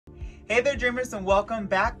Hey there dreamers, and welcome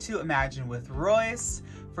back to Imagine with Royce.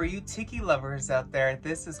 For you tiki lovers out there,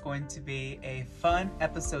 this is going to be a fun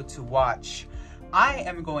episode to watch. I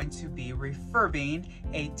am going to be refurbing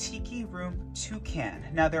a tiki room toucan.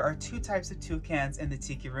 Now there are two types of toucans in the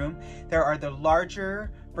tiki room. There are the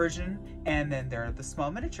larger version and then there are the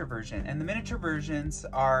small miniature version. And the miniature versions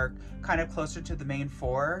are kind of closer to the main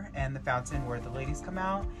four and the fountain where the ladies come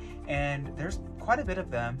out. And there's quite a bit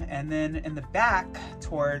of them. And then in the back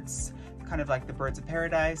towards kind of like the birds of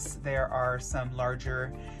paradise, there are some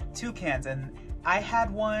larger toucans. And I had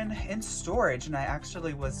one in storage and I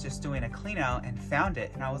actually was just doing a clean out and found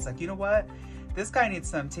it. And I was like, you know what? This guy needs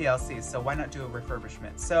some TLC, so why not do a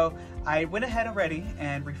refurbishment? So I went ahead already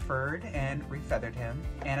and refurred and refeathered him.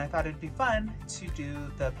 And I thought it'd be fun to do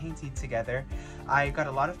the painting together. I got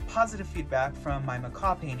a lot of positive feedback from my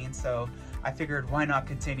macaw painting, so I figured why not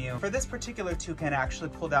continue. For this particular toucan, I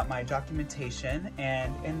actually pulled out my documentation,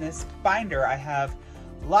 and in this binder I have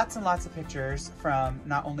lots and lots of pictures from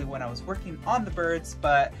not only when I was working on the birds,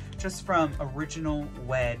 but just from original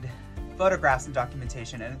wed photographs and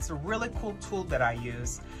documentation. And it's a really cool tool that I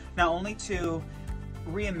use, not only to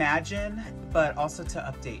reimagine, but also to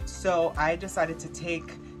update. So I decided to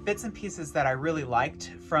take bits and pieces that I really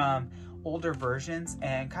liked from older versions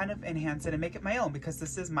and kind of enhance it and make it my own, because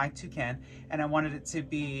this is my toucan and I wanted it to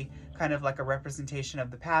be kind of like a representation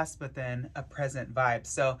of the past but then a present vibe.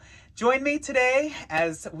 So join me today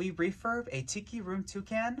as we refurb a tiki room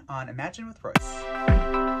toucan on Imagine with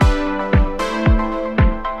Royce.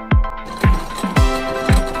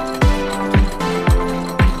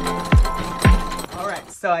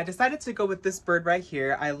 So I decided to go with this bird right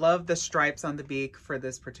here. I love the stripes on the beak for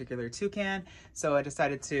this particular toucan. So I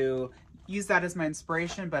decided to use that as my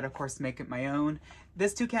inspiration, but of course make it my own.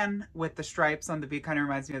 This toucan with the stripes on the beak kind of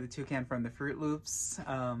reminds me of the toucan from the Fruit Loops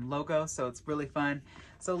logo. So it's really fun.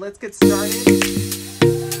 So let's get started.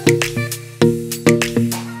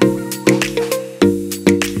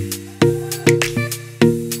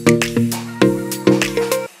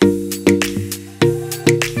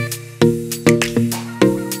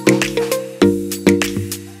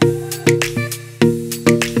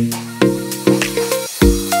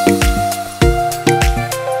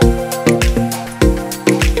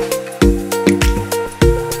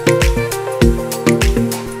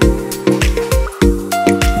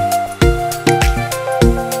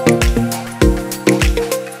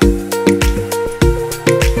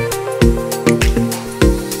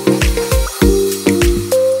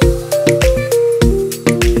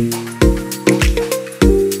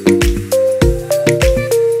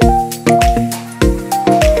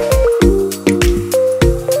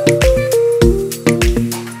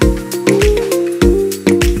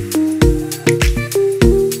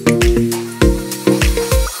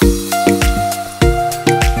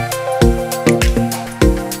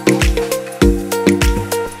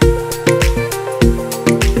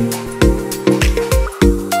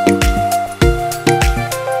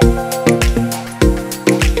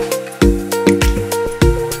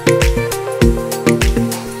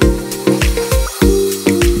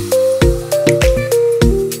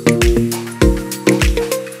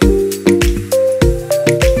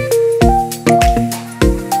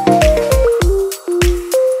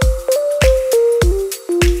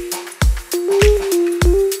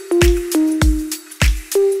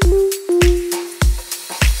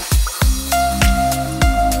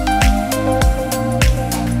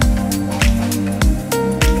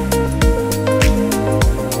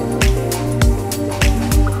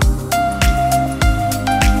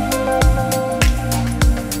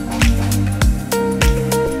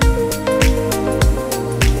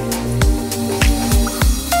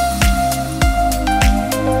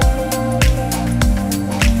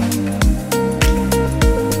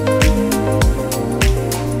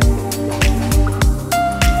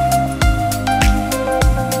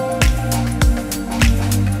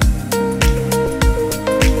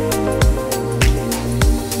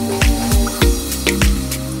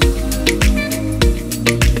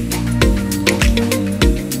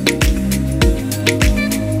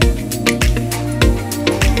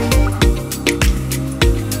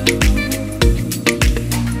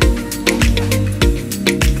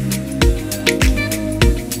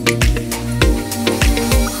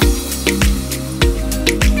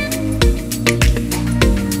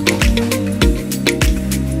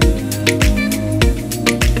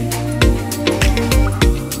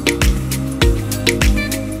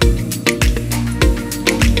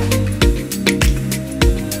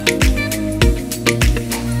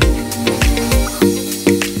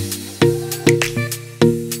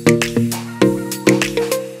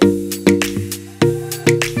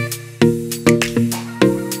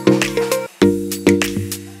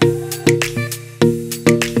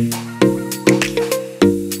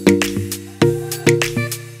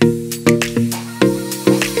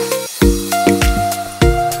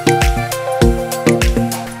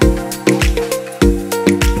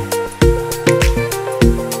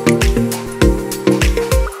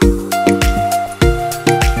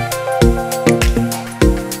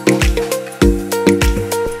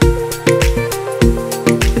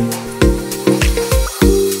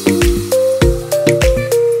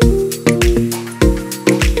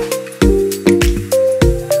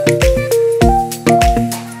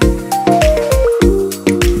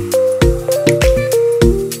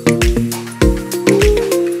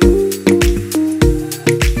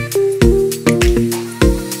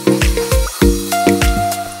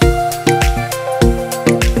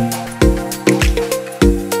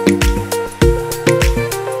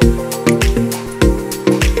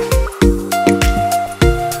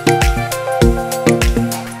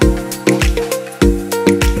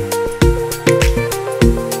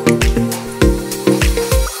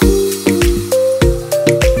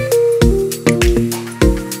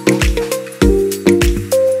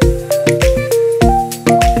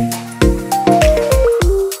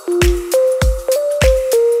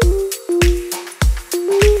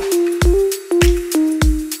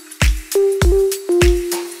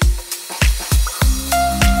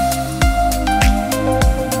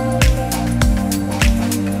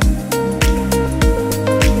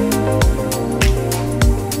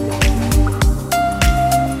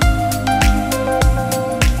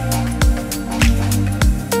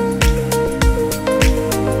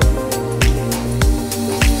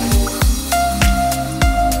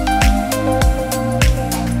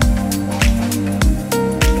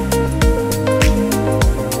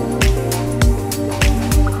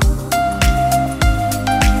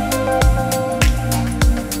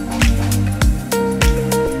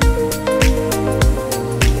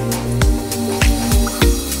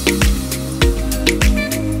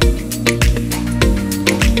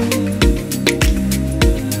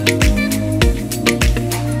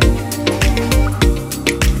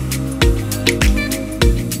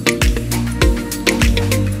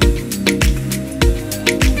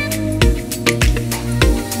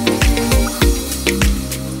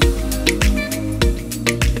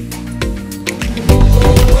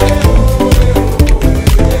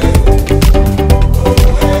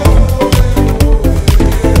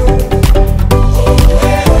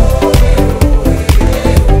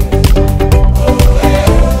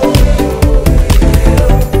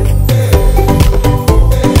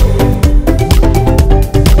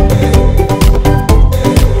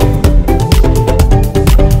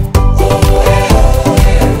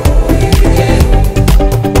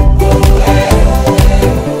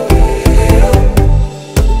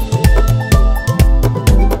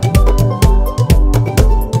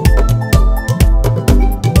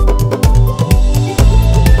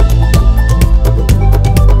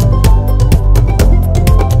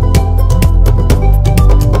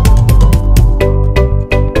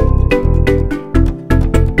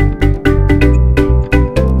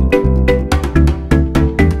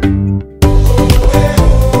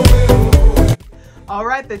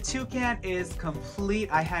 plant is complete.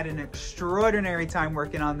 I had an extraordinary time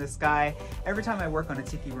working on this guy. Every time I work on a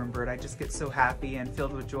tiki room bird, I just get so happy and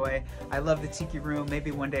filled with joy. I love the tiki room.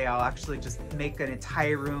 Maybe one day I'll actually just make an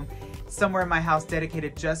entire room somewhere in my house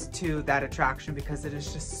dedicated just to that attraction because it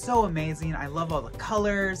is just so amazing. I love all the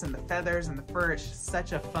colors and the feathers and the fur. It's just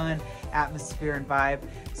such a fun atmosphere and vibe.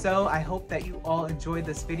 So I hope that you all enjoyed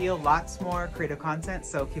this video. Lots more creative content,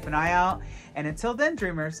 so keep an eye out. And until then,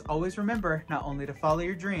 dreamers, always remember not only to follow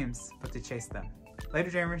your dreams, but to chase them. Later,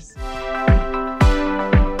 dreamers.